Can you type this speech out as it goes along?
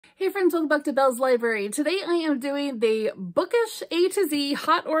Hey friends, welcome back to Belle's Library. Today I am doing the Bookish A-Z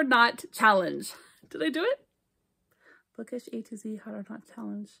Hot or Not challenge. Did I do it? Bookish A-Z Hot or Not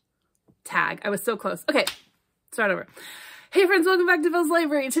challenge. Tag. I was so close. Okay, start over. Hey friends, welcome back to Belle's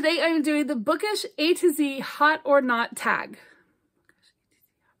Library. Today I am doing the Bookish A-Z Hot or Not tag.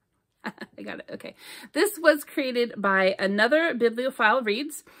 I got it. Okay. This was created by another bibliophile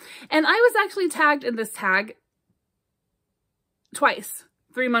reads, and I was actually tagged in this tag twice.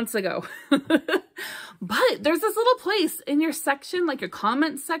 3 months ago. But there's this little place in your section, like your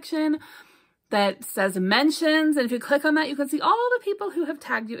comments section, that says mentions. And if you click on that, you can see all the people who have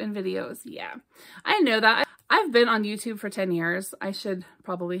tagged you in videos. Yeah, I know that. I've been on YouTube for 10 years. I should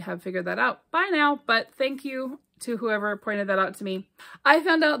probably have figured that out by now, but thank you to whoever pointed that out to me. I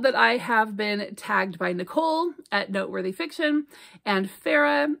found out that I have been tagged by Nicole at Noteworthy Fiction and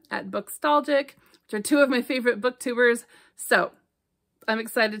Farrah at Bookstalgic, which are two of my favorite booktubers. So I'm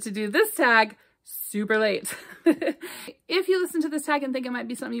excited to do this tag super late. If you listen to this tag and think it might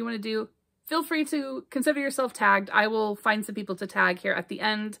be something you want to do, feel free to consider yourself tagged. I will find some people to tag here at the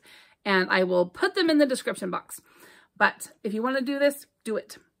end, and I will put them in the description box. But if you want to do this, do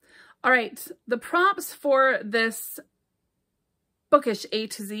it. All right, the prompts for this Bookish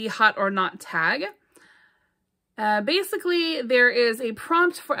A-Z Hot or Not tag. Basically, there is a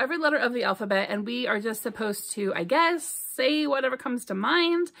prompt for every letter of the alphabet, and we are just supposed to, I guess, say whatever comes to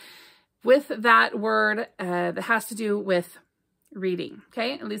mind with that word that has to do with reading,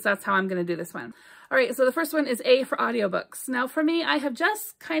 okay? At least that's how I'm going to do this one. All right, so the first one is A for audiobooks. Now, for me, I have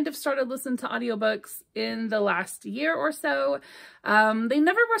just kind of started listening to audiobooks in the last year or so. They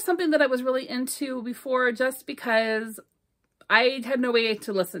never were something that I was really into before, just because I had no way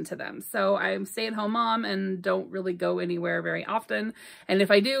to listen to them. So I'm a stay-at-home mom and don't really go anywhere very often. And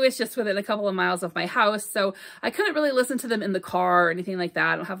if I do, it's just within a couple of miles of my house. So I couldn't really listen to them in the car or anything like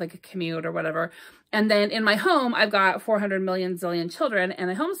that. I don't have like a commute or whatever. And then in my home, I've got 400 million zillion children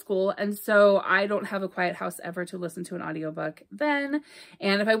and I homeschool. And so I don't have a quiet house ever to listen to an audiobook then.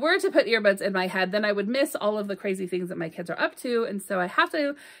 And if I were to put earbuds in my head, then I would miss all of the crazy things that my kids are up to. And so I have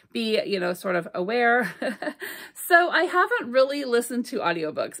to be, you know, sort of aware. So I haven't really listened to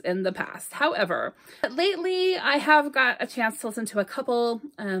audiobooks in the past. However, lately I have got a chance to listen to a couple.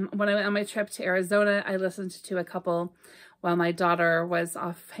 When I went on my trip to Arizona, I listened to a couple. While my daughter was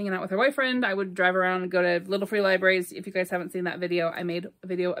off hanging out with her boyfriend, I would drive around and go to little free libraries. If you guys haven't seen that video, I made a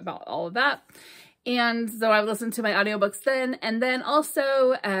video about all of that. And so I listened to my audiobooks then. And then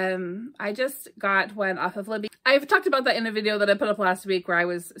also, I just got one off of Libby. I've talked about that in a video that I put up last week where I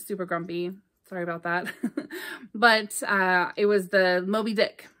was super grumpy. Sorry about that. But it was the Moby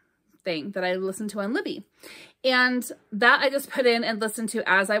Dick thing that I listened to on Libby. And that I just put in and listened to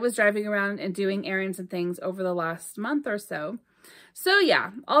as I was driving around and doing errands and things over the last month or so. So yeah,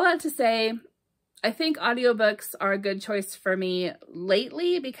 all that to say, I think audiobooks are a good choice for me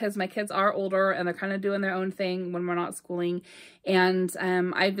lately because my kids are older and they're kind of doing their own thing when we're not schooling. And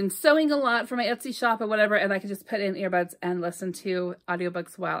I've been sewing a lot for my Etsy shop or whatever, and I can just put in earbuds and listen to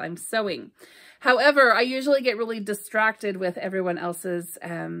audiobooks while I'm sewing. However, I usually get really distracted with everyone else's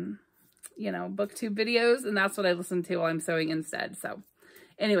you know, booktube videos, and that's what I listen to while I'm sewing instead. So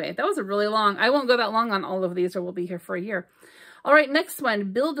anyway, that was a really long, I won't go that long on all of these or we'll be here for a year. All right, next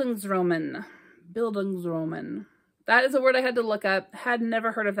one, Bildungsroman. Bildungsroman. That is a word I had to look up, had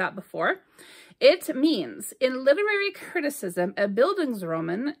never heard of that before. It means, in literary criticism, a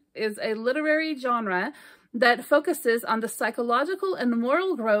Bildungsroman is a literary genre that focuses on the psychological and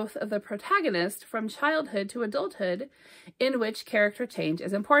moral growth of the protagonist from childhood to adulthood, in which character change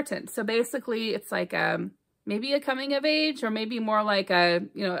is important. So basically, it's like maybe a coming of age, or maybe more like a,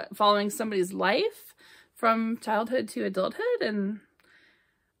 you know, following somebody's life from childhood to adulthood. And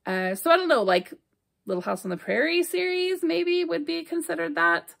so I don't know, like Little House on the Prairie series maybe would be considered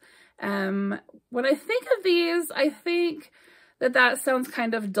that. When I think of these, I think that sounds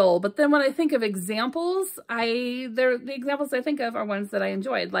kind of dull. But then when I think of examples, the examples I think of are ones that I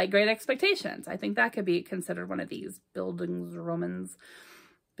enjoyed, like Great Expectations. I think that could be considered one of these. Bildungsromans.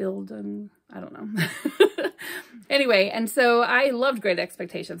 I don't know. Anyway, and so I loved Great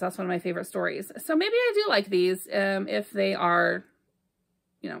Expectations. That's one of my favorite stories. So maybe I do like these if they are,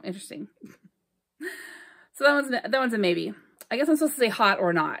 you know, interesting. So that one's a maybe. I guess I'm supposed to say hot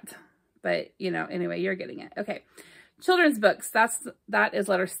or not. But, you know, anyway, you're getting it. Okay. Children's books, that is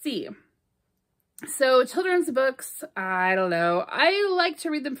letter C. So children's books, I don't know. I like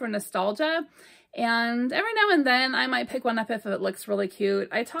to read them for nostalgia. And every now and then I might pick one up if it looks really cute.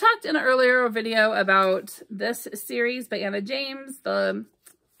 I talked in an earlier video about this series by Anna James, the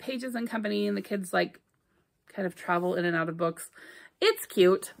Pages and Company, and the kids like kind of travel in and out of books. It's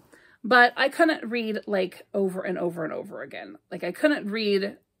cute. but I couldn't read like over and over and over again. Like I couldn't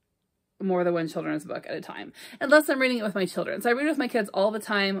read more than one children's book at a time, unless I'm reading it with my children. So I read with my kids all the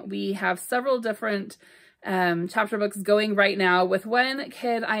time. We have several different chapter books going right now. With one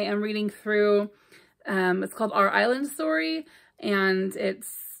kid, I am reading through, it's called Our Island Story, and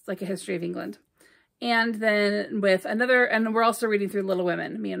it's like a history of England. And then with another, and we're also reading through Little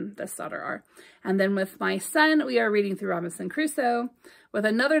Women, me and this daughter are. And then with my son, we are reading through Robinson Crusoe. With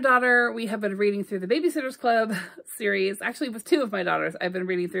another daughter, we have been reading through the Babysitter's Club series. Actually, with two of my daughters, I've been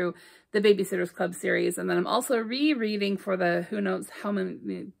reading through the Babysitter's Club series. And then I'm also rereading for the who knows how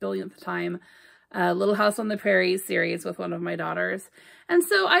many billionth time, Little House on the Prairie series with one of my daughters. And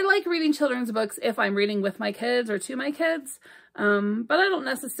so I like reading children's books if I'm reading with my kids or to my kids. But I don't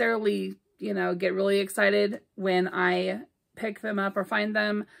necessarily, you know, get really excited when I pick them up or find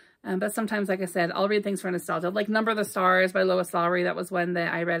them. But sometimes, like I said, I'll read things for nostalgia. Like Number of the Stars by Lois Lowry. That was one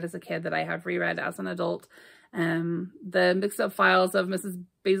that I read as a kid that I have reread as an adult. The Mixed Up Files of Mrs.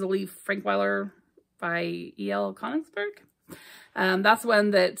 Basil Frankweiler by E.L. Konigsberg. That's one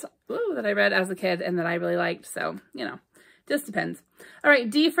that I read as a kid and that I really liked. So, you know, just depends. All right,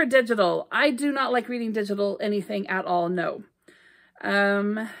 D for digital. I do not like reading digital anything at all. No.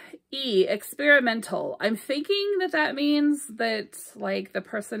 E, experimental. I'm thinking that that means that like the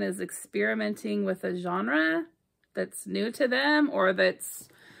person is experimenting with a genre that's new to them or that's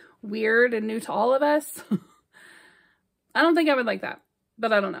weird and new to all of us. I don't think I would like that,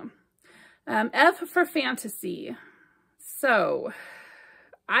 but I don't know. F for fantasy. So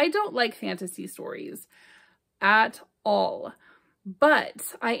I don't like fantasy stories at all,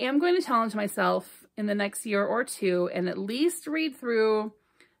 but I am going to challenge myself in the next year or two and at least read through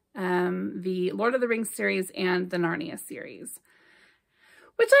the Lord of the Rings series and the Narnia series,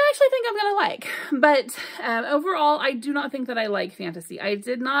 which I actually think I'm going to like. But overall, I do not think that I like fantasy. I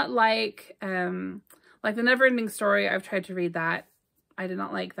did not like the Neverending Story. I've tried to read that. I did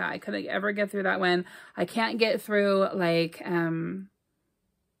not like that. I couldn't ever get through that one. I can't get through like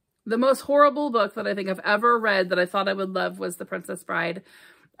the most horrible book that I think I've ever read that I thought I would love was The Princess Bride.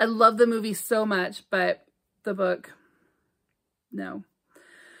 I love the movie so much, but the book, no.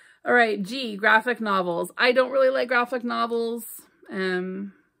 All right, G, graphic novels. I don't really like graphic novels.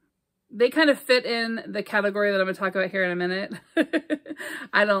 They kind of fit in the category that I'm going to talk about here in a minute.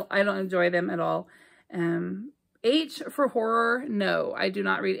 I don't enjoy them at all. H for horror. No, I do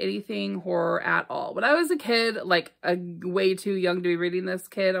not read anything horror at all. When I was a kid, like way too young to be reading this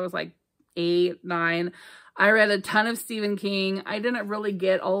kid, I was like 8, 9. I read a ton of Stephen King. I didn't really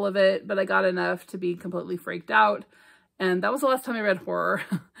get all of it, but I got enough to be completely freaked out. And that was the last time I read horror.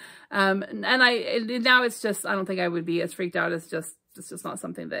 And now it's just, I don't think I would be as freaked out. It's just not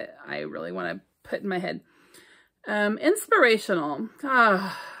something that I really want to put in my head. Inspirational.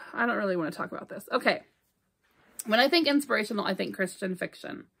 I don't really want to talk about this. Okay. When I think inspirational, I think Christian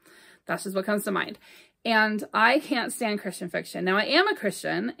fiction. That's just what comes to mind. And I can't stand Christian fiction. Now, I am a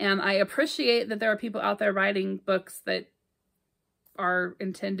Christian, and I appreciate that there are people out there writing books that are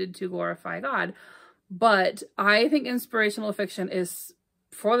intended to glorify God. But I think inspirational fiction is,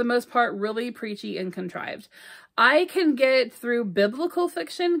 for the most part, really preachy and contrived. I can get through biblical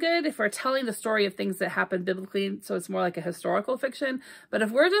fiction good if we're telling the story of things that happened biblically, so it's more like a historical fiction. But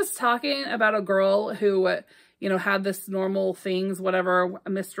if we're just talking about a girl who, you know, had this normal things, whatever, a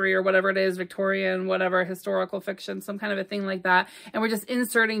mystery or whatever it is, Victorian, whatever, historical fiction, some kind of a thing like that, and we're just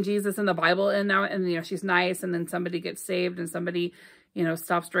inserting Jesus in the Bible and now, and you know, she's nice, and then somebody gets saved and somebody, you know,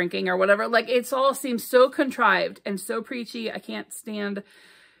 stops drinking or whatever. Like, it's all seems so contrived and so preachy. I can't stand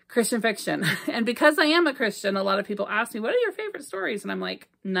Christian fiction. And because I am a Christian, a lot of people ask me, what are your favorite stories? And I'm like,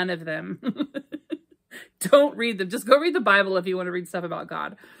 none of them. Don't read them. Just go read the Bible if you want to read stuff about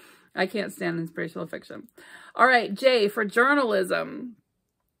God. I can't stand inspirational fiction. All right, J for journalism.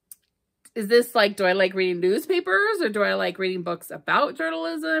 Is this like, do I like reading newspapers or do I like reading books about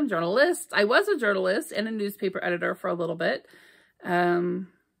journalism? Journalists. I was a journalist and a newspaper editor for a little bit.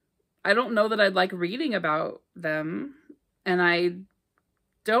 I don't know that I'd like reading about them, and I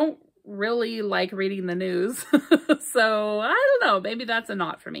don't really like reading the news. So I don't know, maybe that's a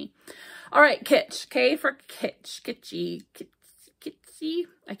not for me. All right, kitsch. K for kitsch. Kitschy. Kitschy.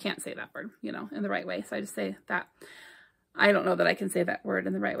 I can't say that word, you know, in the right way. So I just say that. I don't know that I can say that word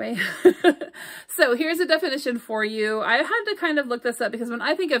in the right way. So here's a definition for you. I had to kind of look this up because when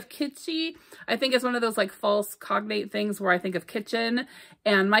I think of kitschy, I think it's one of those like false cognate things where I think of kitchen.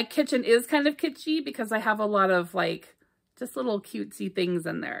 And my kitchen is kind of kitschy because I have a lot of like just little cutesy things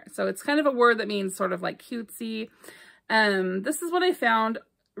in there. So it's kind of a word that means sort of like cutesy. This is what I found.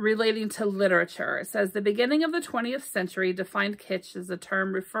 relating to literature. It says the beginning of the 20th century defined kitsch as a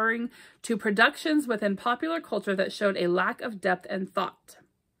term referring to productions within popular culture that showed a lack of depth and thought.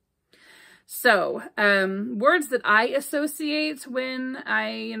 So, words that I associate when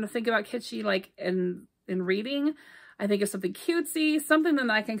I, think about kitschy, like in reading, I think of something cutesy, something that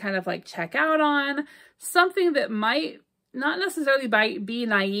I can kind of like check out on, something that might not necessarily be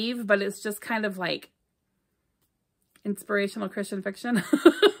naive, but it's just kind of like inspirational Christian fiction.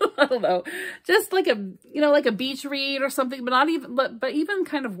 I don't know, just like a, like a beach read or something, but not even, but even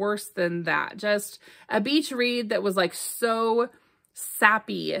kind of worse than that. Just a beach read that was like so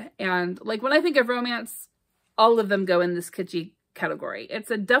sappy. And like, when I think of romance, all of them go in this kitschy category.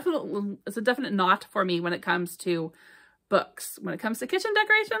 It's a definite not for me when it comes to books. When it comes to kitchen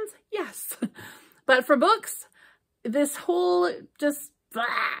decorations, yes. But for books, this whole just,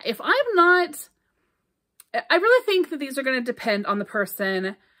 if I'm not, I really think that these are going to depend on the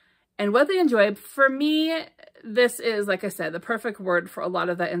person and what they enjoy. For me, this is, like I said, the perfect word for a lot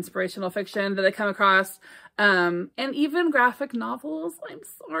of that inspirational fiction that I come across. And even graphic novels. I'm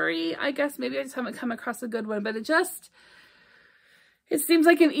sorry. I guess maybe I just haven't come across a good one, but it seems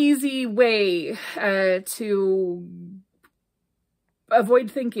like an easy way to avoid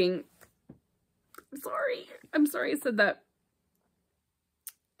thinking. I'm sorry I said that.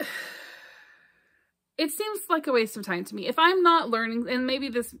 It seems like a waste of time to me. If I'm not learning, and maybe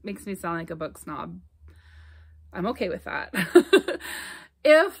this makes me sound like a book snob, I'm okay with that.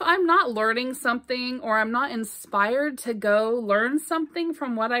 If I'm not learning something or I'm not inspired to go learn something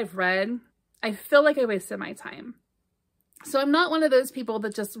from what I've read, I feel like I wasted my time. So I'm not one of those people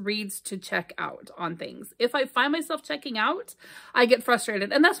that just reads to check out on things. If I find myself checking out, I get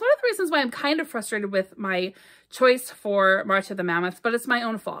frustrated. And that's one of the reasons why I'm kind of frustrated with my choice for March of the Mammoth, but it's my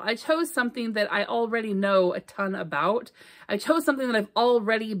own fault. I chose something that I already know a ton about. I chose something that I've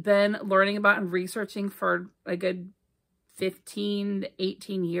already been learning about and researching for a good 15 to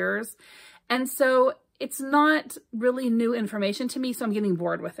 18 years. And so it's not really new information to me, so I'm getting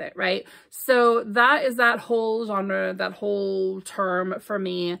bored with it, right? So that is that whole genre, that whole term for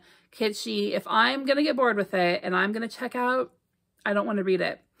me, kitschy. If I'm going to get bored with it and I'm going to check out, I don't want to read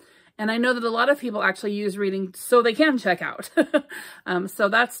it. And I know that a lot of people actually use reading so they can check out. So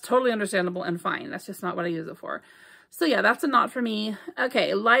that's totally understandable and fine. That's just not what I use it for. So yeah, that's a not for me.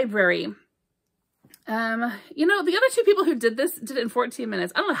 Okay, library. The other two people who did this did it in 14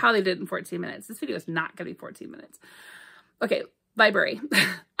 minutes. I don't know how they did it in 14 minutes. This video is not going to be 14 minutes. Okay, library.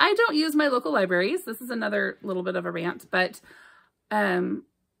 I don't use my local libraries. This is another little bit of a rant, but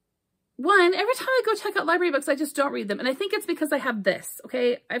one, every time I go check out library books, I just don't read them. And I think it's because I have this,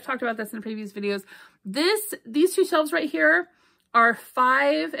 okay? I've talked about this in previous videos. These two shelves right here are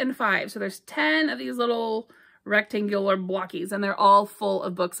 5 and 5. So there's 10 of these little rectangular blockies, and they're all full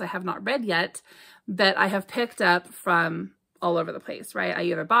of books I have not read yet that I have picked up from all over the place, right? I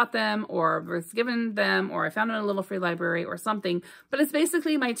either bought them or was given them, or I found them in a little free library or something, but it's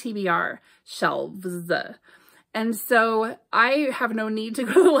basically my TBR shelves. And so I have no need to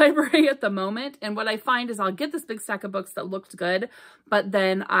go to the library at the moment. And what I find is I'll get this big stack of books that looked good, but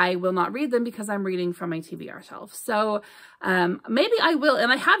then I will not read them because I'm reading from my TBR shelf. So maybe I will,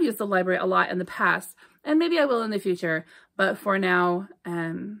 and I have used the library a lot in the past, and maybe I will in the future, but for now,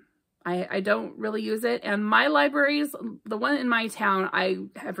 I don't really use it. And my libraries, the one in my town, I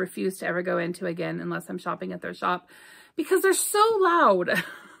have refused to ever go into again unless I'm shopping at their shop because they're so loud.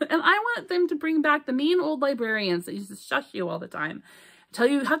 And I want them to bring back the mean old librarians that used to shush you all the time. Tell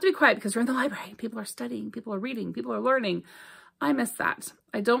you have to be quiet because you're in the library. People are studying, people are reading, people are learning. I miss that.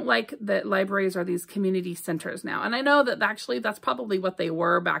 I don't like that libraries are these community centers now. And I know that actually that's probably what they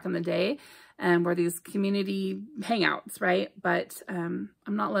were back in the day, were these community hangouts, right? But I'm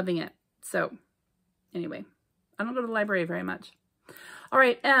not loving it. So anyway, I don't go to the library very much. All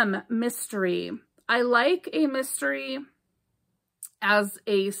right, M, mystery. I like a mystery as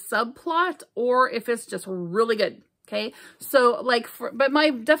a subplot or if it's just really good, okay? So like, but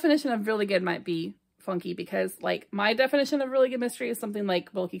my definition of really good might be funky because like my definition of really good mystery is something like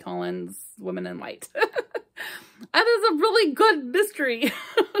Wilkie Collins' Women in White. That is a really good mystery,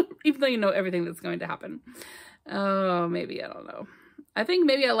 even though you know everything that's going to happen. Oh, maybe, I don't know. I think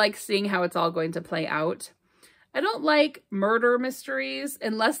maybe I like seeing how it's all going to play out. I don't like murder mysteries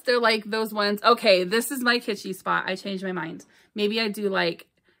unless they're like those ones. Okay, this is my kitschy spot. I changed my mind. Maybe I do like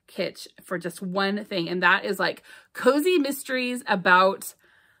kitsch for just one thing. And that is like cozy mysteries about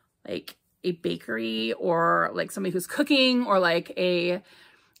like a bakery or like somebody who's cooking or like a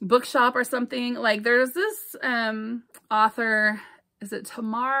bookshop or something. Like there's this author, is it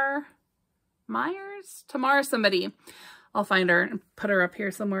Tamar Myers? Tamar somebody. I'll find her and put her up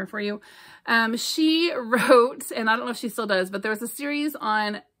here somewhere for you. She wrote, and I don't know if she still does, but there was a series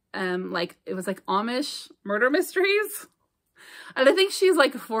on, like, it was like Amish murder mysteries. And I think she's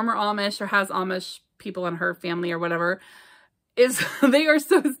like a former Amish or has Amish people in her family or whatever. They are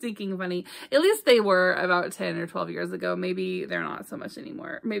so stinking funny. At least they were about 10 or 12 years ago. Maybe they're not so much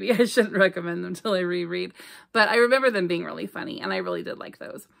anymore. Maybe I shouldn't recommend them until I reread. But I remember them being really funny, and I really did like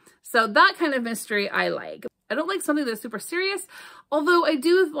those. So that kind of mystery I like. I don't like something that's super serious, although I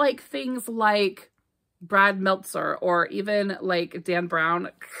do like things like Brad Meltzer or even like Dan Brown.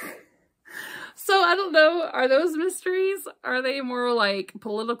 So I don't know, are those mysteries? Are they more like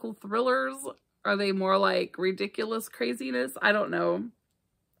political thrillers? Are they more like ridiculous craziness? I don't know.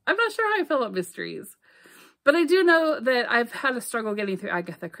 I'm not sure how I feel about mysteries. But I do know that I've had a struggle getting through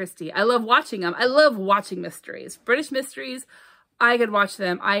Agatha Christie. I love watching them. I love watching mysteries. British mysteries, I could watch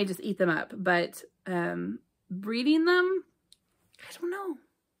them. I just eat them up. But reading them, I don't know.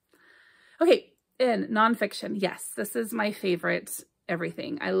 Okay, in nonfiction, yes, this is my favorite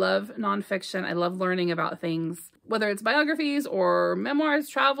everything. I love nonfiction. I love learning about things, whether it's biographies or memoirs,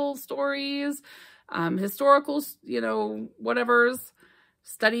 travel stories, historical, you know, whatever's,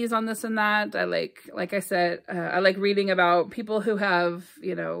 studies on this and that. I like I said, I like reading about people who have,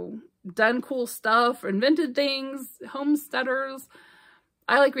 you know, done cool stuff, invented things, homesteaders.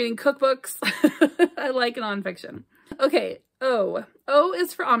 I like reading cookbooks. I like nonfiction. Okay, O. O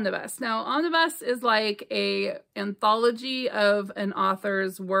is for omnibus. Now, omnibus is like a anthology of an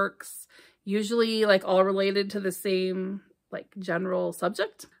author's works, usually like all related to the same like general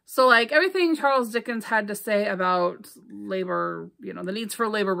subject. So like everything Charles Dickens had to say about labor, you know, the needs for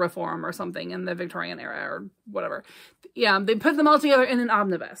labor reform or something in the Victorian era or whatever. Yeah, they put them all together in an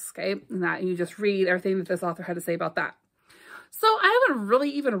omnibus, okay? And that you just read everything that this author had to say about that. So I haven't really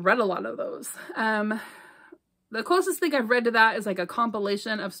even read a lot of those. The closest thing I've read to that is like a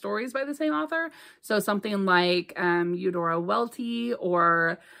compilation of stories by the same author. So something like Eudora Welty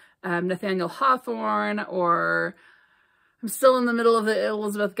or Nathaniel Hawthorne, or I'm still in the middle of the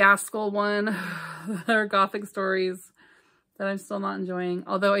Elizabeth Gaskell one. There are Gothic stories that I'm still not enjoying.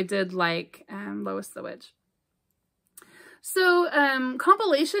 Although I did like Lois the Witch. So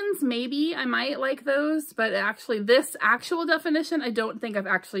compilations, maybe I might like those. But actually this actual definition, I don't think I've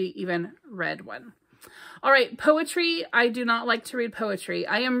actually even read one. All right, poetry. I do not like to read poetry.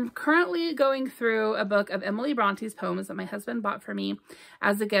 I am currently going through a book of Emily Bronte's poems that my husband bought for me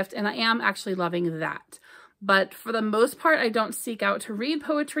as a gift, and I am actually loving that. But for the most part, I don't seek out to read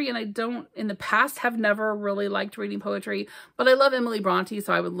poetry, and I don't, in the past, have never really liked reading poetry. But I love Emily Bronte,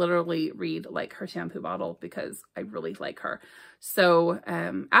 so I would literally read like her shampoo bottle because I really like her. So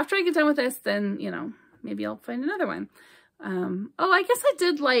after I get done with this, then, you know, maybe I'll find another one. Oh, I guess I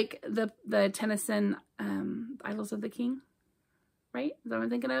did like the Tennyson Idylls of the King, right? Is that what I'm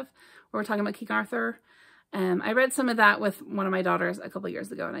thinking of? Where we're talking about King Arthur. I read some of that with one of my daughters a couple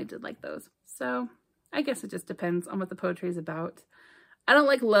years ago, and I did like those. So I guess it just depends on what the poetry is about. I don't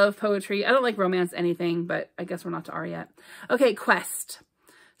like love poetry. I don't like romance anything, but I guess we're not to R yet. Okay, quest.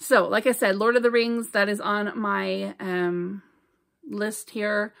 So, like I said, Lord of the Rings, that is on my list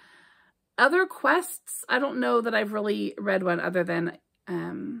here. Other quests, I don't know that I've really read one other than, I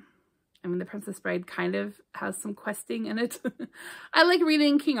mean, The Princess Bride kind of has some questing in it. I like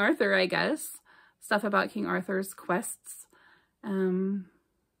reading King Arthur, I guess. Stuff about King Arthur's quests. But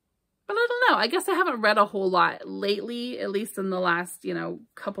I don't know. I guess I haven't read a whole lot lately, at least in the last, you know,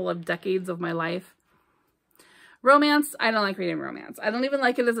 couple of decades of my life. Romance, I don't like reading romance. I don't even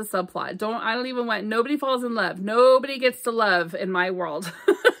like it as a subplot. I don't even want, nobody falls in love. Nobody gets to love in my world.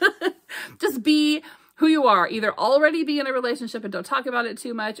 Just be who you are. Either already be in a relationship and don't talk about it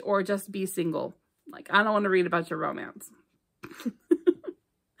too much, or just be single. Like, I don't want to read about your romance.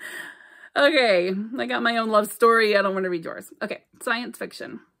 Okay, I got my own love story. I don't want to read yours. Okay, science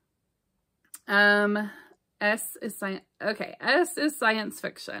fiction. S is science. Okay, S is science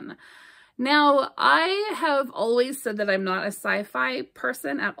fiction. Now, I have always said that I'm not a sci-fi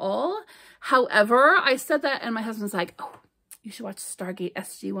person at all. However, I said that and my husband's like, oh, you should watch Stargate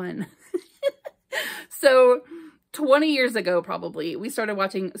SG-1. So 20 years ago, probably, we started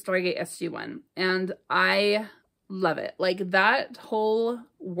watching Stargate SG-1, and I love it. Like, that whole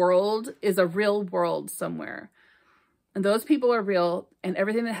world is a real world somewhere. And those people are real, and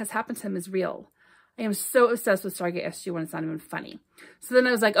everything that has happened to them is real. I am so obsessed with Stargate SG-1, it's not even funny. So then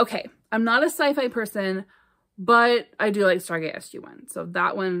I was like, okay, I'm not a sci-fi person, but I do like Stargate SG-1. So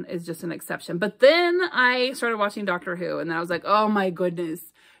that one is just an exception. But then I started watching Doctor Who, and then I was like, oh my goodness,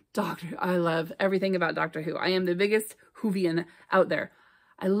 I love everything about Doctor Who. I am the biggest Whovian out there.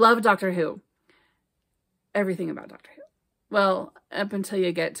 I love Doctor Who. Everything about Doctor Who. Well, up until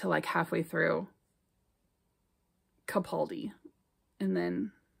you get to like halfway through Capaldi. And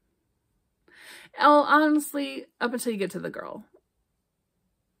then, oh, honestly, up until you get to the girl.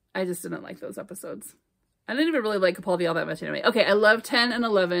 I just didn't like those episodes. I didn't even really like Capaldi all that much anyway. Okay, I love 10 and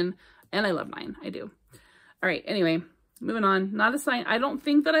 11, and I love 9. I do. All right, anyway, moving on. Not a science. I don't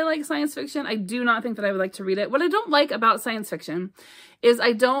think that I like science fiction. I do not think that I would like to read it. What I don't like about science fiction is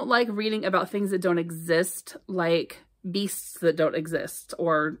I don't like reading about things that don't exist, like beasts that don't exist,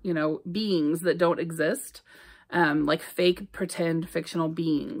 or, you know, beings that don't exist, like fake, pretend, fictional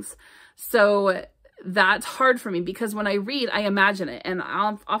beings. So that's hard for me because when I read, I imagine it, and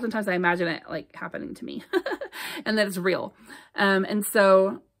oftentimes I imagine it like happening to me and that it's real. And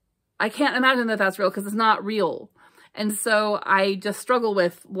so I can't imagine that that's real because it's not real. And so I just struggle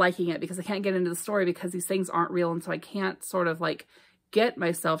with liking it because I can't get into the story because these things aren't real. And so I can't sort of like get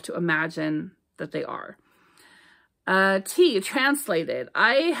myself to imagine that they are. T, translated.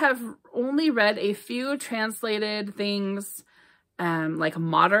 I have only read a few translated things, like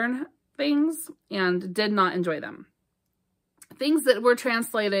modern things, and did not enjoy them. Things that were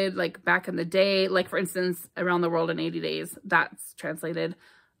translated like back in the day, like for instance, Around the World in 80 Days, that's translated.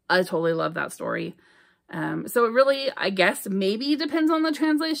 I totally love that story. So it really, I guess, maybe depends on the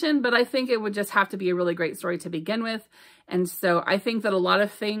translation, but I think it would just have to be a really great story to begin with. And so I think that a lot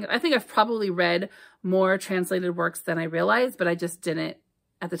of things, I think I've probably read more translated works than I realized, but I just didn't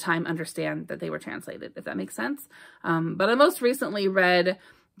at the time understand that they were translated, if that makes sense. But I most recently read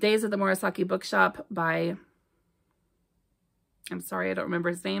Days at the Murasaki Bookshop by, I'm sorry, I don't remember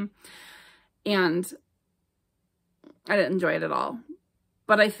his name. And I didn't enjoy it at all.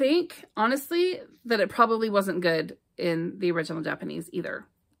 But I think, honestly, that it probably wasn't good in the original Japanese either.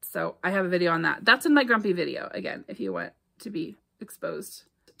 So I have a video on that. That's in my grumpy video, again, if you want to be exposed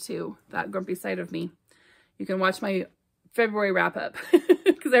to that grumpy side of me. You can watch my February wrap-up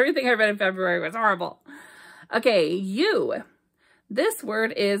because everything I read in February was horrible. Okay, you. This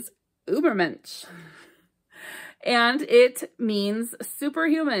word is Übermensch, and it means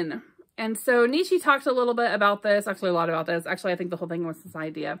superhuman. And so Nietzsche talked a little bit about this, actually a lot about this. Actually, I think the whole thing was this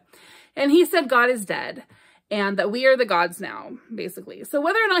idea. And he said God is dead and that we are the gods now, basically. So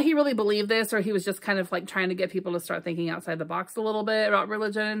whether or not he really believed this or he was just kind of like trying to get people to start thinking outside the box a little bit about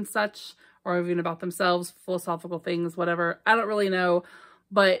religion and such, or even about themselves, philosophical things, whatever, I don't really know.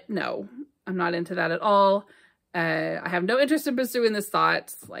 But no, I'm not into that at all. I have no interest in pursuing this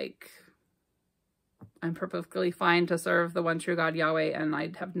thought. Like, I'm perfectly fine to serve the one true God, Yahweh, and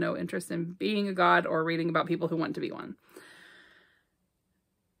I have no interest in being a god or reading about people who want to be one.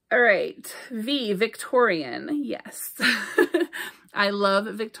 All right, V, Victorian. Yes. I love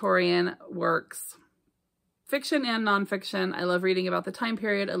Victorian works, fiction and nonfiction. I love reading about the time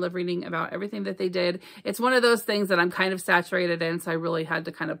period. I love reading about everything that they did. It's one of those things that I'm kind of saturated in, so I really had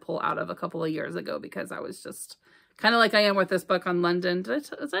to kind of pull out of a couple of years ago because I was just kind of like I am with this book on London. Did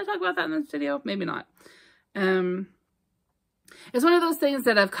I talk about that in this video? Maybe not. It's one of those things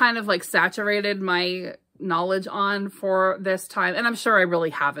that I've kind of like saturated my knowledge on for this time. And I'm sure I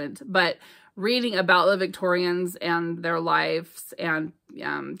really haven't, but reading about the Victorians and their lives and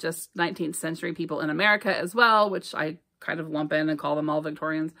just 19th century people in America as well, which I kind of lump in and call them all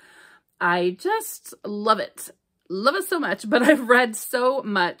Victorians. I just love it. Love it so much, but I've read so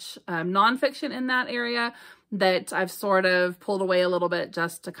much nonfiction in that area that I've sort of pulled away a little bit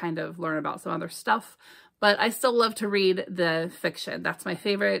just to kind of learn about some other stuff. But I still love to read the fiction. That's my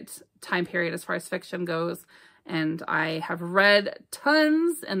favorite time period as far as fiction goes. And I have read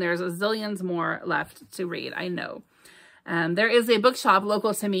tons, and there's a zillions more left to read, I know. There is a bookshop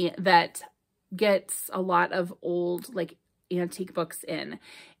local to me that gets a lot of old, like, antique books in,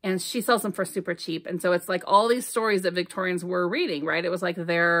 and she sells them for super cheap. And so it's like all these stories that Victorians were reading, right? It was like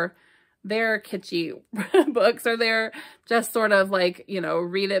their kitschy books, or they're just sort of like, you know,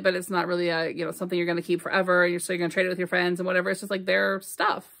 read it, but it's not really a, you know, something you're going to keep forever. So you're going to trade it with your friends and whatever. It's just like their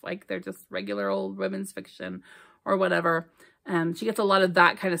stuff. Like they're just regular old women's fiction or whatever. She gets a lot of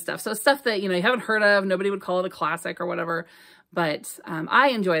that kind of stuff. So stuff that, you know, you haven't heard of, nobody would call it a classic or whatever, but I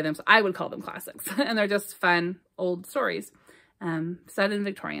enjoy them. So I would call them classics and they're just fun old stories set in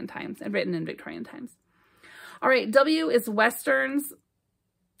Victorian times and written in Victorian times. All right. W is Westerns.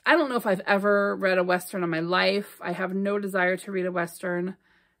 I don't know if I've ever read a Western in my life. I have no desire to read a Western.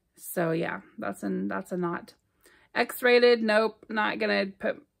 So yeah, that's a not. X-rated, nope, not gonna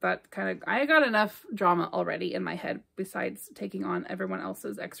put that kind of, I got enough drama already in my head besides taking on everyone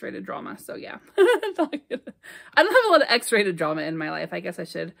else's X-rated drama. So yeah, I don't have a lot of X-rated drama in my life. I guess I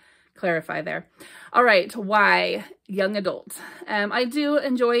should clarify there. All right, why young adult? I do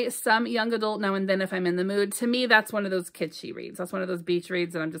enjoy some young adult now and then if I'm in the mood. To me, that's one of those kitschy reads. That's one of those beach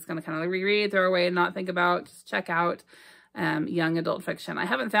reads that I'm just going to kind of reread, throw away, and not think about, just check out young adult fiction. I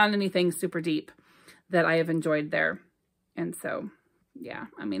haven't found anything super deep that I have enjoyed there. And so, yeah,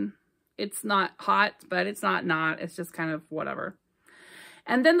 I mean, it's not hot, but it's not. It's just kind of whatever.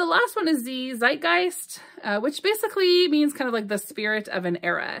 And then the last one is the zeitgeist, which basically means kind of like the spirit of an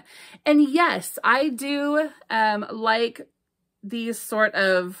era. And yes, I do like these sort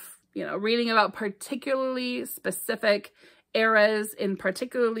of, you know, reading about particularly specific eras in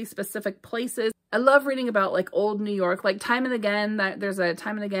particularly specific places. I love reading about like old New York, like Time and Again. There's a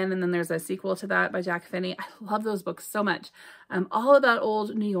Time and Again, and then there's a sequel to that by Jack Finney. I love those books so much. All about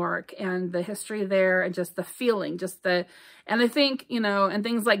old New York and the history there and just the feeling, and I think, you know, and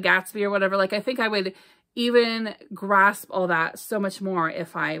things like Gatsby or whatever, like I think I would even grasp all that so much more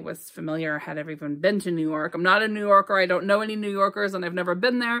if I was familiar, had ever even been to New York. I'm not a New Yorker. I don't know any New Yorkers, and I've never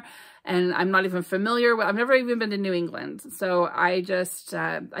been there, and I'm not even familiar with, I've never even been to New England. So I just,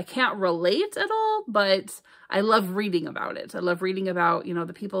 I can't relate at all, but I love reading about it. I love reading about, you know,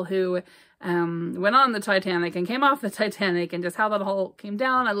 the people who went on the Titanic and came off the Titanic and just how that all came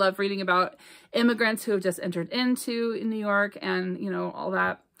down. I love reading about immigrants who have just entered into New York and, you know, all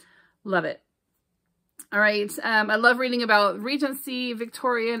that. Love it. All right. I love reading about Regency,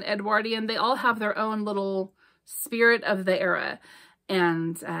 Victorian, Edwardian. They all have their own little spirit of the era.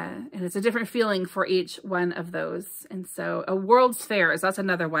 And it's a different feeling for each one of those. And so World's Fairs, that's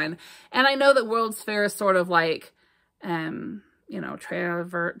another one. And I know that World's Fair is sort of like, you know,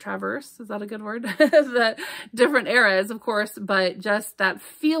 traverse, is that a good word? The different eras, of course, but just that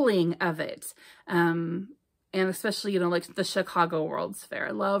feeling of it. And especially, you know, like the Chicago World's Fair.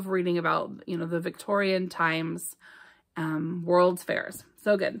 I love reading about, you know, the Victorian times World's Fairs.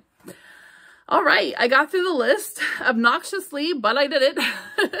 So good. All right, I got through the list obnoxiously, but I did it.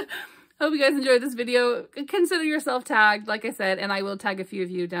 Hope you guys enjoyed this video. Consider yourself tagged, like I said, and I will tag a few of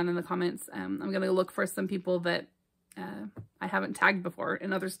you down in the comments. I'm going to look for some people that I haven't tagged before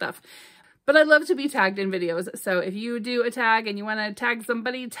in other stuff. But I love to be tagged in videos. So if you do a tag and you want to tag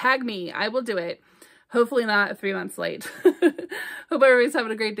somebody, tag me. I will do it. Hopefully not 3 months late. Hope everybody's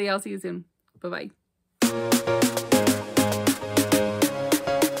having a great day. I'll see you soon. Bye-bye.